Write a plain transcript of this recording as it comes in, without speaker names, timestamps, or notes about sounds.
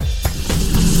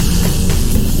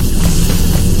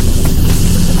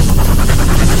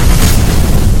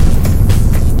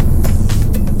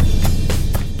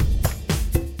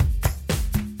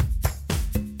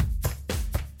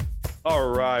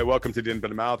welcome to the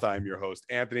Infinite Mouth. I'm your host,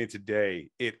 Anthony. Today,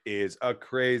 it is a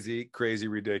crazy,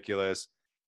 ridiculous,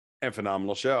 and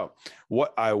phenomenal show.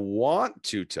 What I want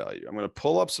to tell you, I'm going to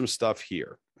pull up some stuff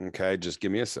here. Okay, just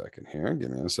give me a second here.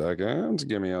 Give me a second.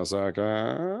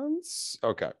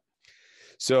 Okay.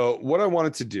 So what I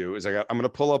wanted to do is I'm going to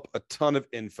pull up a ton of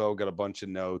info, got a bunch of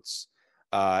notes,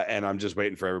 and I'm just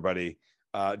waiting for everybody.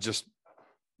 Guys,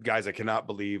 I cannot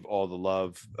believe all the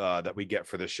love that we get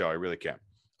for this show. I really can't.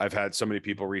 I've had so many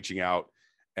people reaching out,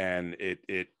 and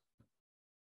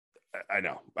I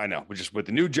know, just with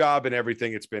the new job and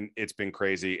everything, it's been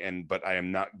crazy. But I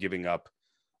am not giving up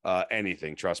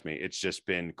anything. Trust me. It's just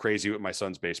been crazy with my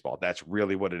son's baseball. That's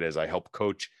really what it is. I help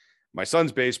coach my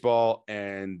son's baseball,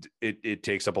 and it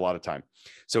takes up a lot of time.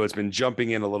 So it's been jumping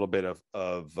in a little bit of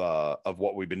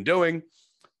what we've been doing.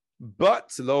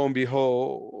 But lo and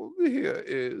behold, here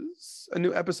is a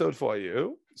new episode for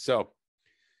you. So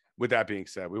with that being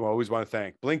said, we always want to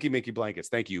thank Blinky Minky Blankets.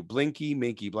 Thank you, Blinky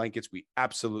Minky Blankets. We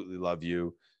absolutely love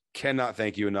you. Cannot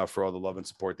thank you enough for all the love and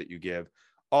support that you give.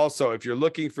 Also, if you're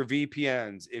looking for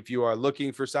VPNs, if you are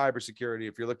looking for cybersecurity,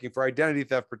 if you're looking for identity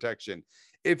theft protection,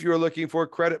 if you're looking for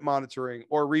credit monitoring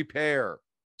or repair,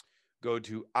 go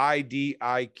to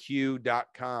idiq.com.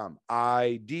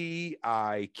 idiq.com.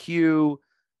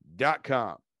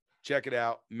 Check it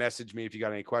out. Message me if you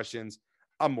got any questions.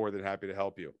 I'm more than happy to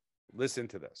help you. Listen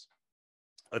to this.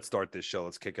 Let's start this show.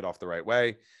 Let's kick it off the right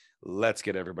way. Let's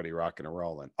get everybody rocking and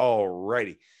rolling. All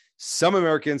righty. Some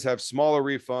Americans have smaller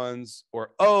refunds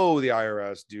or owe the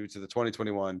IRS due to the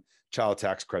 2021 child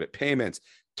tax credit payments.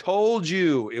 Told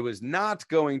you it was not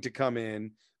going to come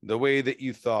in the way that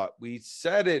you thought. We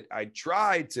said it. I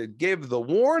tried to give the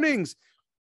warnings.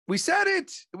 We said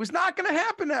it. It was not going to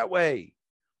happen that way.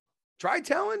 Try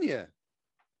telling you.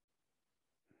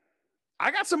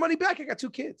 I got some money back. I got 2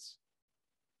 kids.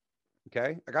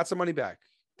 Okay. I got some money back.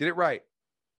 Did it right.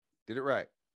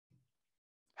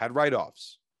 Had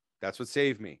write-offs. That's what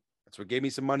saved me. That's what gave me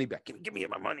some money back. Give me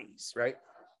my monies, right?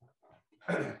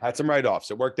 Had some write-offs.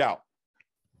 It worked out.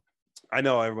 I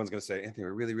know everyone's going to say, Anthony, I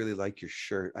really, really like your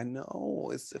shirt. I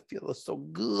know. It feels so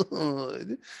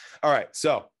good. All right.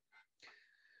 So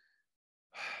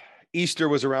Easter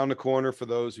was around the corner for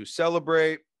those who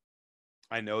celebrate.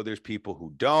 I know there's people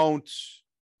who don't.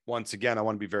 Once again, I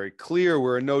want to be very clear.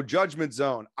 We're in no judgment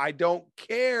zone. I don't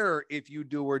care if you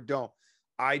do or don't.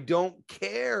 I don't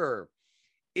care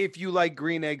if you like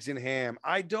green eggs and ham.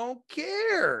 I don't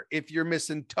care if you're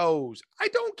missing toes. I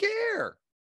don't care.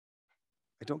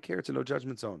 It's a no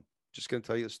judgment zone. Just going to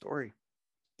tell you a story.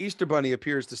 Easter Bunny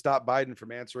appears to stop Biden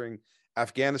from answering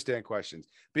Afghanistan questions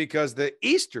because the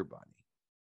Easter Bunny,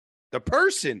 the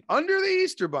person under the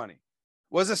Easter Bunny,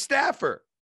 was a staffer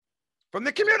from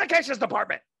the communications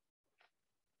department.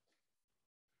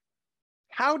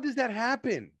 How does that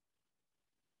happen?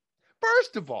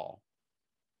 First of all,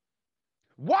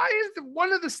 why is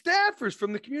one of the staffers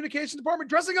from the communications department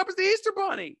dressing up as the Easter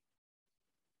Bunny?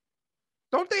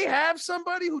 Don't they have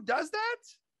somebody who does that?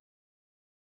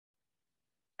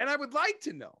 And I would like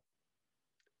to know,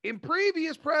 in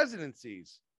previous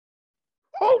presidencies,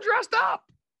 who dressed up?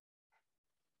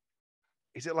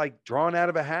 Is it like drawn out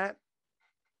of a hat?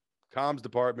 Comms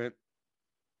department.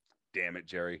 Damn it,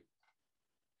 Jerry.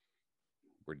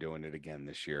 We're doing it again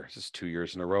this year. This is 2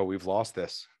 years in a row. We've lost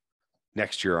this.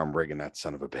 Next year, I'm rigging that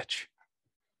son of a bitch.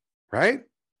 Right?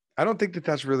 I don't think that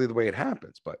that's really the way it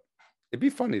happens, but it'd be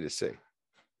funny to see.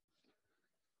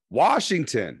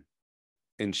 Washington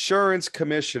insurance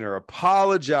commissioner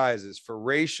apologizes for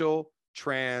racial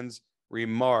trans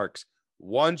remarks.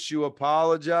 Once you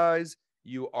apologize,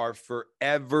 you are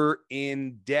forever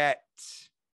in debt.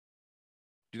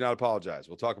 Do not apologize.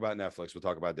 We'll talk about Netflix. We'll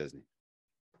talk about Disney.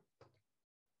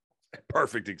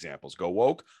 Perfect examples. Go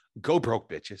woke, go broke,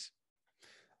 bitches.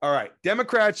 All right.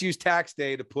 Democrats use tax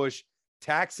day to push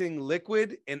taxing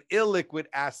liquid and illiquid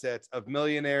assets of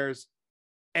millionaires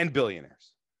and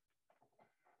billionaires.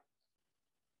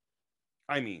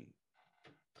 I mean,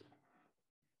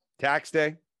 tax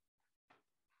day.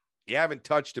 You haven't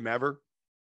touched him ever.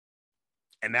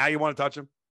 And now you want to touch him?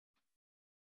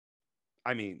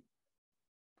 I mean,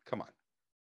 come on.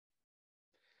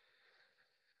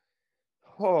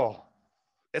 Oh,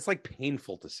 it's like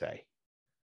painful to say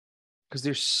because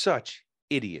they're such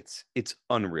idiots. It's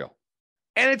unreal.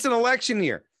 And it's an election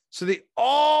year. So they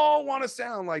all want to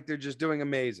sound like they're just doing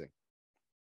amazing.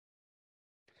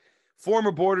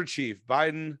 Former border chief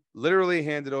Biden literally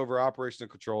handed over operational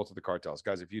control to the cartels.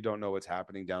 Guys, if you don't know what's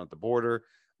happening down at the border,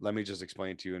 let me just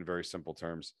explain to you in very simple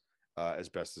terms as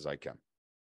best as I can.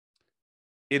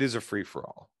 It is a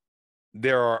free-for-all.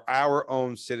 There are our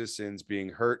own citizens being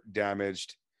hurt,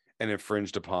 damaged, and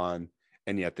infringed upon,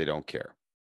 and yet they don't care.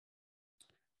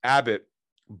 Abbott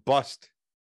bust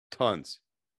tons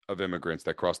of immigrants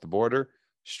that cross the border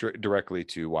straight directly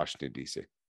to Washington, D.C.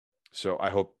 So I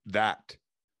hope that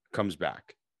comes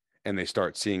back and they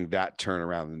start seeing that turn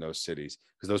around in those cities,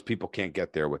 because those people can't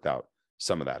get there without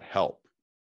some of that help.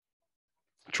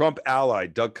 Trump ally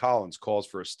Doug Collins calls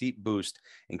for a steep boost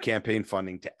in campaign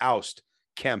funding to oust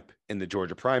Kemp in the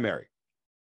Georgia primary.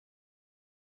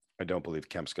 I don't believe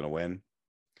Kemp's going to win.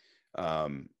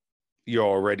 You're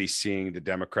already seeing the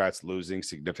Democrats losing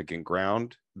significant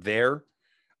ground there,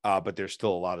 but there's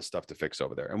still a lot of stuff to fix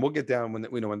over there. And we'll get down when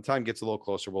the time gets a little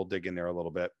closer. We'll dig in there a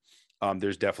little bit.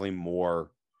 There's definitely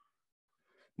more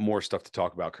stuff to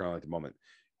talk about currently at the moment.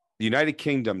 The United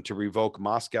Kingdom to revoke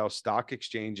Moscow Stock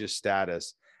Exchange's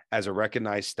status as a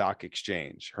recognized stock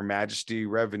exchange. Her Majesty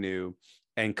Revenue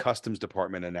and Customs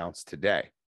Department announced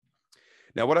today.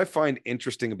 Now, what I find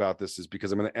interesting about this is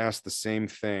because I'm going to ask the same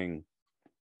thing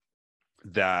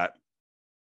that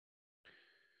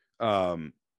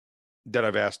I've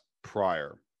asked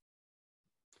prior.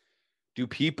 Do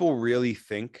people really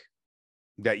think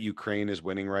that Ukraine is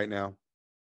winning right now?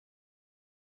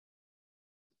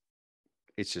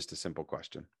 It's just a simple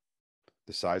question.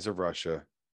 The size of Russia,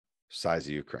 size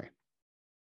of Ukraine.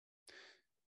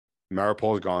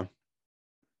 Mariupol is gone.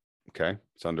 Okay,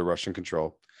 it's under Russian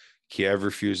control. Kiev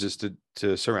refuses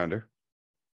to surrender.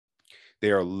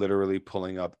 They are literally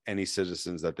pulling up any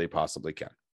citizens that they possibly can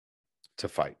to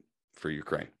fight for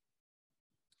Ukraine.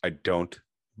 I don't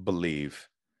believe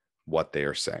what they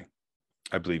are saying.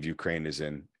 I believe Ukraine is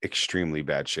in extremely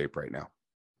bad shape right now.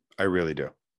 I really do.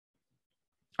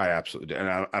 I absolutely do.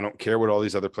 And I don't care what all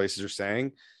these other places are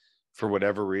saying. For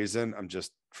whatever reason, I'm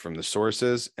just, from the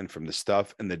sources and from the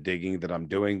stuff and the digging that I'm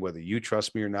doing, whether you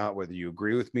trust me or not, whether you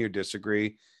agree with me or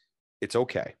disagree, it's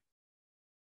okay.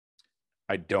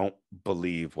 I don't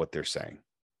believe what they're saying.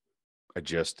 I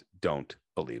just don't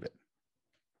believe it.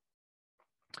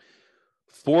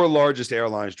 4 largest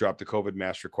airlines dropped the COVID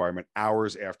mask requirement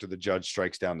hours after the judge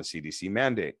strikes down the CDC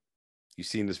mandate. You've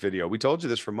seen this video. We told you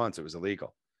this for months. It was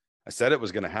illegal. I said it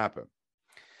was going to happen.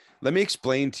 Let me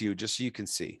explain to you just so you can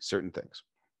see certain things.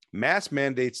 Mask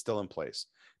mandates still in place.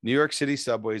 New York City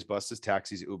subways, buses,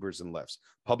 taxis, Ubers, and Lyfts.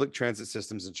 Public transit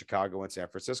systems in Chicago and San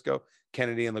Francisco.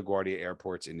 Kennedy and LaGuardia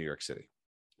airports in New York City.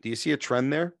 Do you see a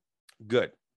trend there?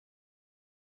 Good.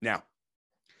 Now,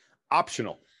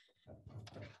 optional.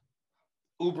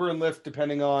 Uber and Lyft,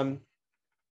 depending on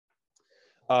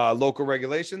local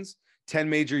regulations. 10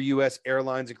 major U.S.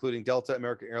 airlines, including Delta,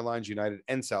 American Airlines, United,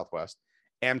 and Southwest.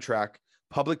 Amtrak.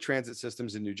 Public transit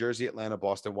systems in New Jersey, Atlanta,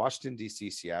 Boston, Washington, D.C.,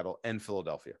 Seattle, and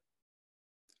Philadelphia.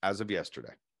 As of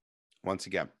yesterday. Once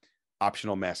again,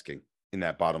 optional masking in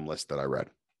that bottom list that I read.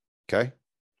 Okay?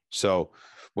 So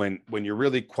when you're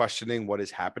really questioning what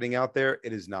is happening out there,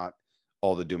 it is not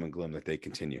all the doom and gloom that they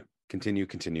continue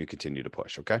to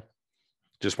push. Okay?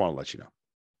 Just want to let you know.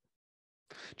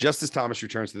 Justice Thomas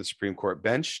returns to the Supreme Court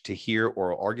bench to hear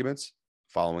oral arguments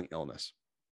following illness.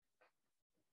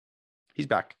 He's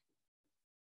back.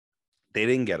 They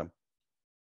didn't get him.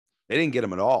 They didn't get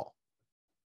him at all.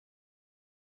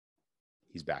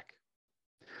 He's back.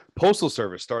 Postal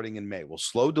Service, starting in May, will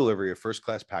slow delivery of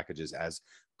first-class packages as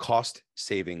cost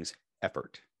savings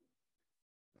effort.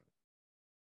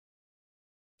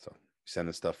 So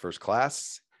sending stuff first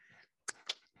class,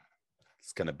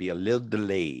 it's going to be a little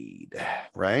delayed,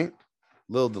 right? A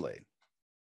little delayed.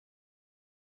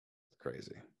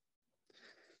 Crazy.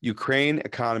 Ukraine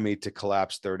economy to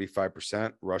collapse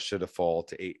 35%, Russia to fall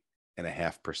to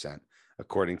 8.5%,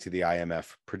 according to the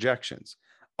IMF projections.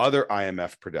 Other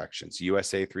IMF projections: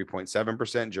 USA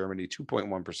 3.7%, Germany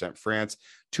 2.1%, France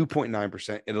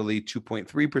 2.9%, Italy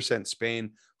 2.3%, Spain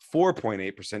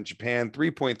 4.8%, Japan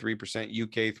 3.3%,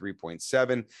 UK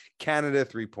 3.7%, Canada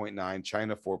 3.9%,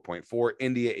 China 4.4%,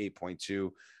 India 8.2%,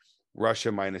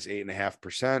 Russia minus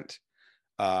 8.5%.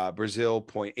 Brazil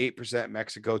 0.8%,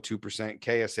 Mexico 2%,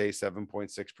 KSA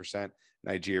 7.6%,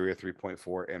 Nigeria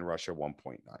 3.4%, and Russia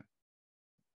 1.9%.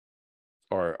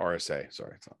 Or RSA,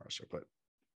 sorry, it's not Russia, but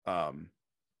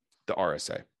the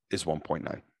RSA is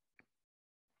 1.9%.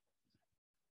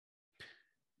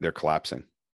 They're collapsing.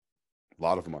 A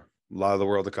lot of them are. A lot of the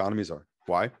world economies are.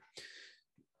 Why?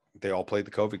 They all played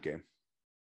the COVID game.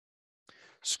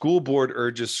 School board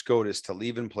urges SCOTUS to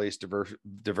leave in place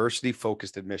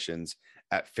diversity-focused admissions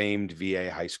at famed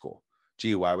VA high school.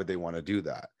 Gee, why would they want to do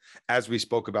that? As we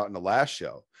spoke about in the last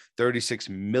show, $36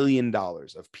 million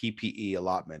of PPE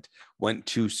allotment went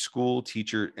to school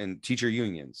teacher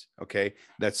unions, okay,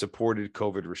 that supported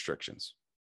COVID restrictions.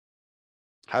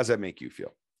 How does that make you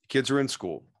feel? Kids are in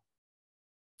school.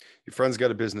 Your friend's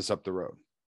got a business up the road.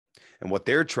 And what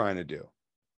they're trying to do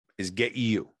is get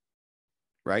you,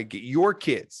 right? Get your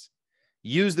kids,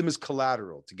 use them as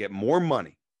collateral to get more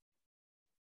money,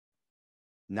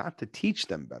 not to teach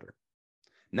them better,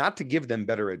 not to give them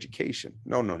better education.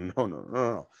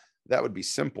 No. That would be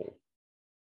simple.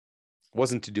 It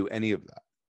wasn't to do any of that.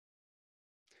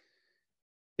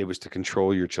 It was to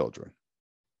control your children.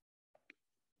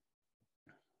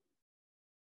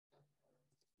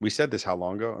 We said this how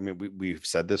long ago? I mean, we've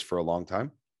said this for a long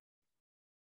time.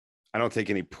 I don't take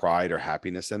any pride or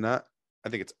happiness in that. I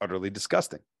think it's utterly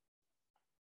disgusting.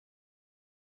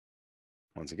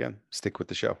 Once again, stick with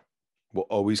the show. We'll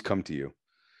always come to you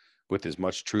with as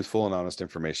much truthful and honest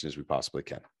information as we possibly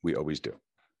can. We always do.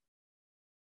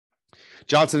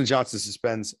 Johnson & Johnson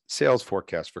suspends sales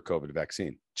forecast for COVID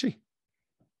vaccine. Gee,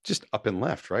 just up and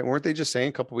left, right? Weren't they just saying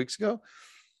a couple weeks ago?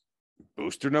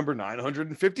 Booster number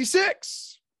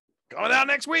 956 coming out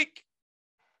next week.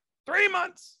 3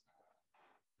 months.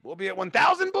 We'll be at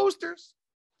 1,000 boosters.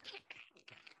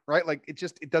 Right? Like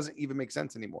it doesn't even make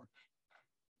sense anymore.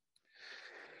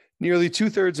 Nearly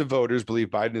 2/3 of voters believe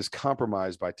Biden is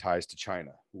compromised by ties to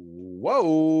China.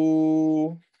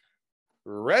 Whoa.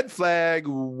 Red flag.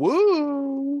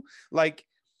 Woo. Like,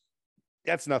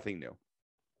 that's nothing new.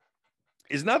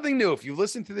 It's nothing new. If you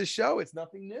listen to this show, it's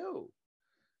nothing new.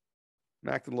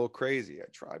 I'm acting a little crazy.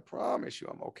 I promise you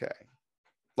I'm okay.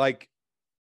 Like,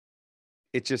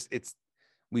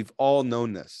 we've all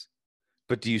known this.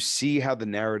 But do you see how the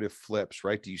narrative flips,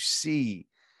 right? Do you see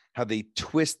how they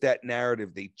twist that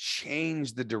narrative? They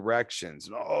change the directions.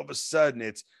 And all of a sudden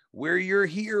it's, we're your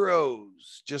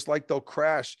heroes. Just like they'll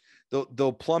crash.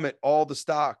 They'll plummet all the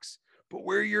stocks. But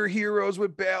we're your heroes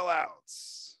with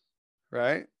bailouts.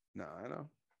 Right? No, I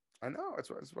know. That's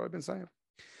what I've been saying.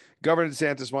 Governor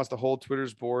DeSantis wants to hold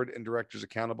Twitter's board and directors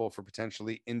accountable for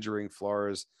potentially injuring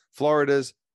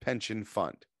Florida's pension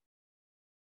fund.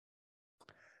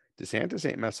 DeSantis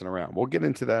ain't messing around. We'll get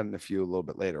into that in a little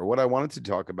bit later. What I wanted to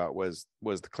talk about was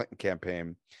the Clinton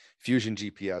campaign, Fusion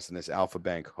GPS, and this Alpha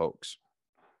Bank hoax.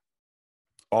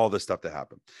 All this stuff that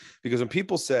happened. Because when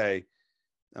people say,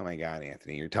 oh my God,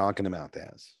 Anthony, you're talking about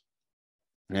this.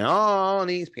 And all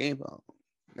these people,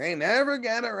 they never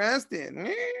get arrested.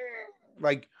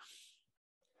 Like,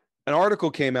 an article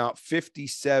came out,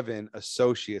 57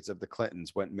 associates of the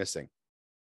Clintons went missing.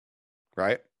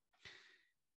 Right?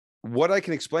 What I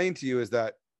can explain to you is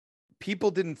that people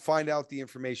didn't find out the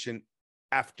information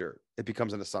after it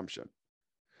becomes an assumption.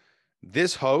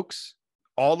 This hoax,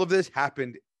 all of this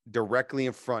happened directly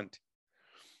in front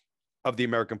of the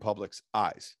American public's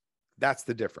eyes. That's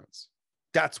the difference.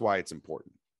 That's why it's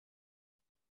important.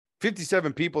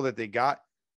 57 people that they got,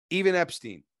 even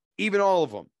Epstein, even all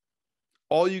of them.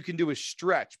 All you can do is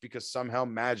stretch because somehow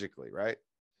magically, right?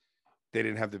 They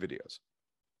didn't have the videos.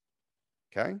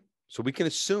 Okay? So we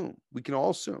can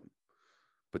all assume,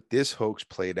 but this hoax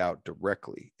played out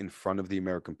directly in front of the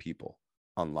American people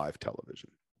on live television.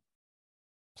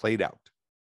 Played out.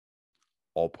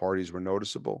 All parties were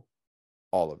noticeable,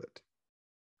 all of it.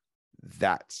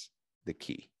 That's the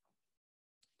key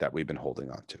that we've been holding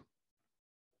on to.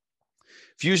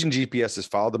 Fusion GPS has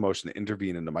filed a motion to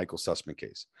intervene in the Michael Sussman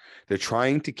case. They're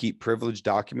trying to keep privileged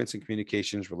documents and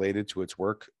communications related to its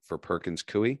work for Perkins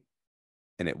Coie,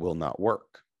 and it will not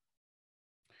work.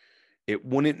 It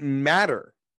wouldn't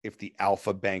matter if the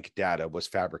Alpha Bank data was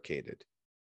fabricated.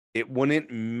 It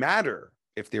wouldn't matter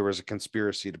if there was a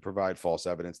conspiracy to provide false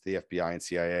evidence to the FBI and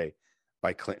CIA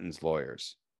by Clinton's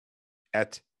lawyers.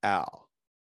 Et al.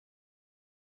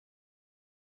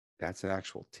 That's an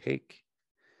actual take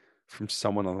from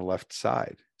someone on the left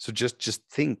side. So just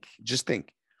think.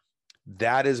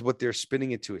 That is what they're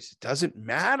spinning it to. It doesn't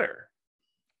matter.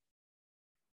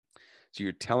 So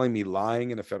you're telling me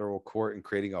lying in a federal court and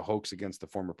creating a hoax against the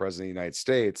former president of the United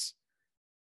States,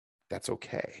 that's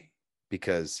okay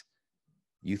because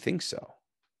you think so,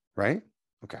 right?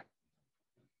 Okay.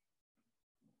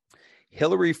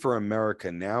 Hillary for America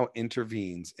now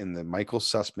intervenes in the Michael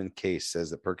Sussman case, says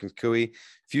that Perkins Coie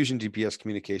Fusion GPS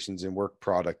communications and work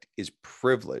product is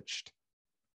privileged.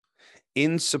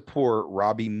 In support,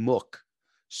 Robbie Mook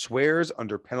swears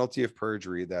under penalty of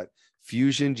perjury that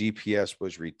Fusion GPS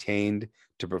was retained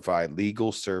to provide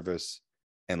legal service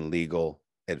and legal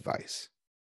advice.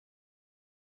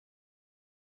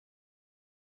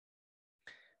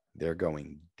 They're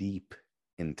going deep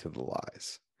into the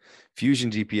lies.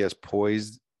 Fusion GPS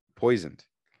poisoned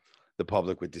the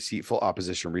public with deceitful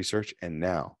opposition research, and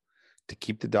now, to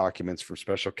keep the documents from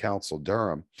special counsel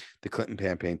Durham, the Clinton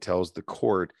campaign tells the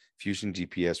court Fusion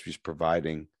GPS was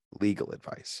providing legal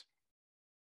advice.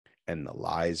 And the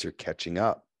lies are catching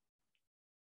up.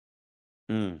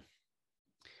 Mm.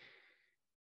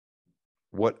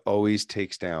 What always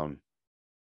takes down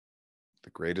the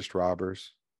greatest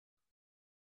robbers,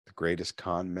 the greatest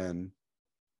con men,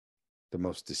 the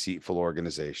most deceitful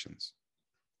organizations?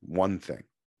 One thing.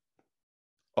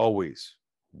 Always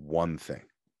one thing.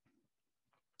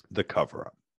 The cover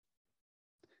up.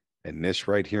 And this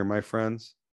right here, my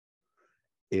friends,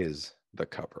 is the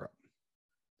cover up.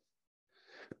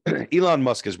 Elon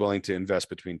Musk is willing to invest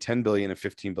between 10 billion and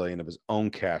 15 billion of his own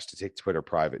cash to take Twitter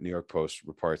private, New York Post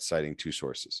reports, citing two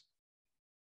sources.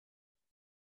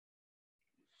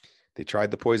 They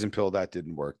tried the poison pill. That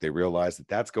didn't work. They realized that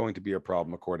that's going to be a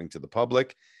problem, according to the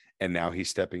public. And now he's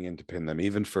stepping in to pin them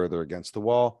even further against the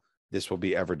wall. This will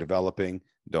be ever developing.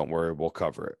 Don't worry, we'll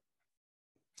cover it.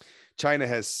 China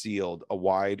has sealed a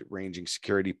wide-ranging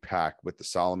security pact with the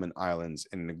Solomon Islands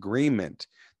in an agreement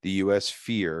the U.S.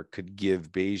 fear could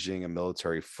give Beijing a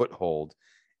military foothold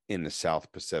in the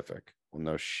South Pacific. Well,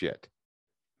 no shit.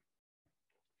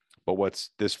 But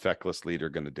what's this feckless leader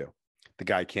going to do? The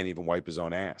guy can't even wipe his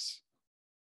own ass,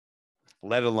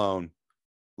 let alone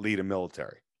lead a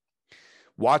military.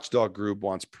 Watchdog group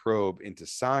wants probe into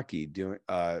Psaki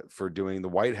for doing the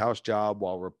White House job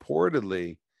while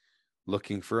reportedly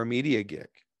looking for a media gig.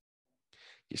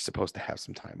 You're supposed to have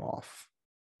some time off.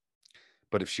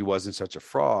 But if she wasn't such a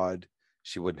fraud,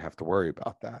 she wouldn't have to worry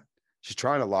about that. She's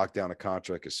trying to lock down a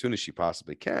contract as soon as she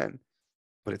possibly can,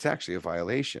 but it's actually a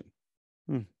violation.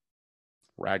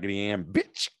 Raggedy Ann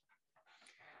bitch.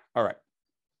 All right.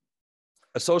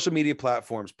 A social media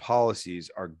platform's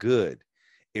policies are good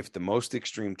if the most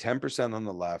extreme 10% on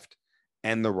the left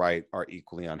and the right are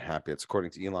equally unhappy. It's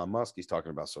according to Elon Musk. He's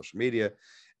talking about social media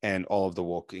and all of the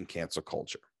woke and cancel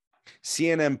culture.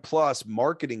 CNN Plus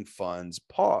marketing funds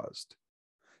paused.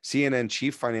 CNN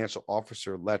chief financial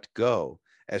officer let go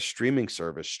as streaming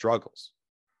service struggles.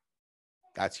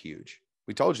 That's huge.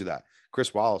 We told you that.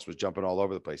 Chris Wallace was jumping all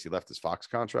over the place. He left his Fox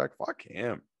contract. Fuck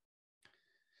him.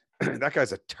 That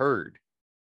guy's a turd.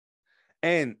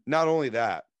 And not only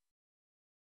that,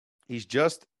 he's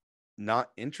just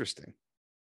not interesting.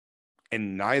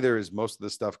 And neither is most of the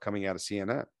stuff coming out of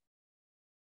CNN.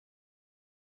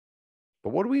 But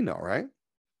what do we know, right?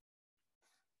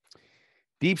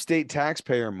 Deep state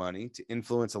taxpayer money to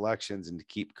influence elections and to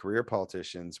keep career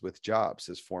politicians with jobs,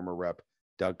 says former Rep.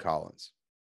 Doug Collins.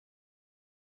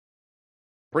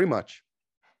 Pretty much.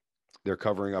 They're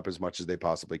covering up as much as they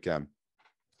possibly can.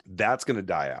 That's going to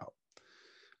die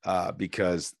out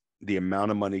because the amount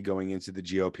of money going into the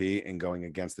GOP and going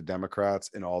against the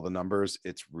Democrats and all the numbers,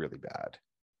 it's really bad.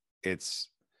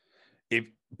 If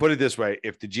put it this way,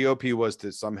 if the GOP was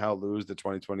to somehow lose the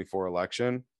 2024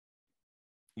 election,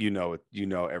 you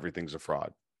know everything's a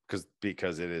fraud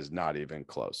because it is not even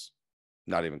close.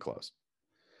 Not even close.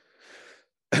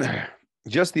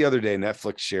 Just the other day,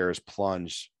 Netflix shares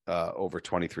plunged over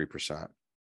 23%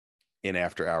 in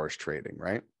after hours trading,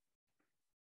 right?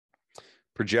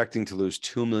 Projecting to lose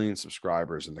 2 million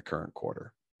subscribers in the current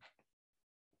quarter.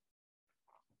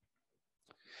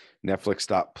 Netflix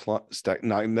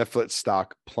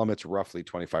stock plummets roughly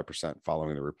 25%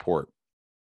 following the report.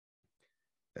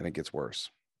 And it gets worse.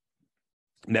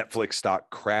 Netflix stock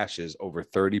crashes over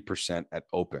 30% at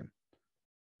open.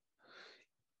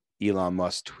 Elon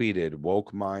Musk tweeted,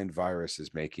 woke mind virus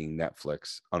is making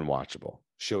Netflix unwatchable.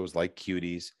 Shows like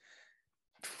Cuties,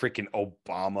 freaking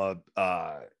Obama,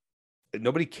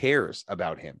 nobody cares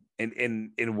about him.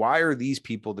 And why are these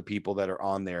people the people that are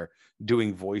on there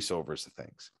doing voiceovers of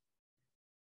things?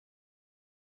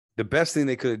 The best thing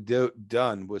they could have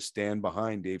done was stand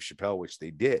behind Dave Chappelle, which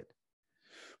they did.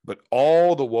 But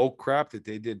all the woke crap that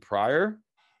they did prior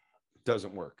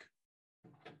doesn't work.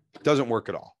 Doesn't work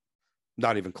at all.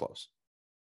 Not even close.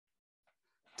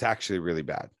 It's actually really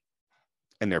bad.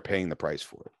 And they're paying the price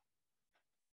for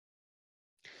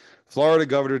it. Florida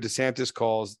Governor DeSantis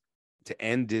calls to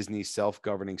end Disney's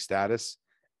self-governing status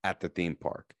at the theme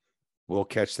park. We'll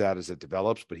catch that as it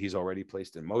develops, but he's already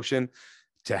placed in motion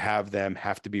to have them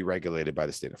have to be regulated by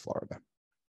the state of Florida.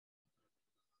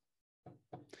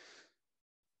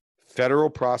 Federal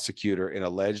prosecutor in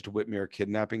alleged Whitmere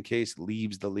kidnapping case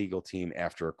leaves the legal team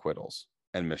after acquittals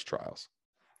and mistrials.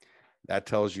 That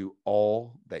tells you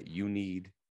all that you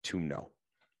need to know.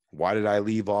 Why did I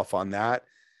leave off on that?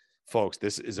 Folks,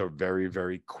 this is a very,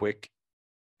 very quick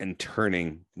and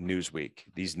turning news week.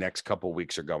 These next couple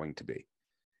weeks are going to be.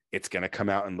 It's going to come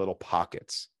out in little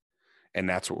pockets. And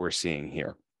that's what we're seeing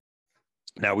here.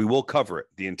 Now, we will cover it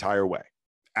the entire way.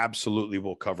 Absolutely,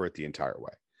 we'll cover it the entire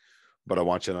way. But I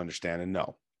want you to understand and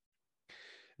know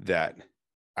that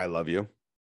I love you.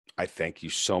 I thank you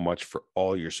so much for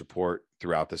all your support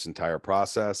throughout this entire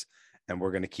process. and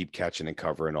we're going to keep catching and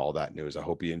covering all that news. I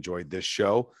hope you enjoyed this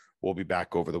show. We'll be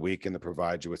back over the weekend to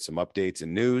provide you with some updates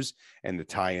and news and to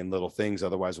tie in little things.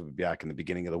 Otherwise, we'll be back in the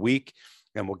beginning of the week,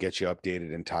 and we'll get you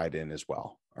updated and tied in as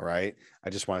well. All right. I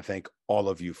just want to thank all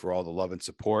of you for all the love and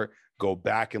support. Go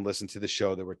back and listen to the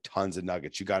show. There were tons of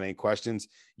nuggets. You got any questions?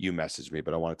 You message me,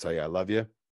 but I want to tell you I love you,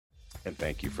 and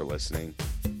thank you for listening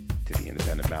to The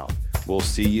Independent Mouth. We'll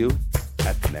see you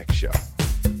at the next show.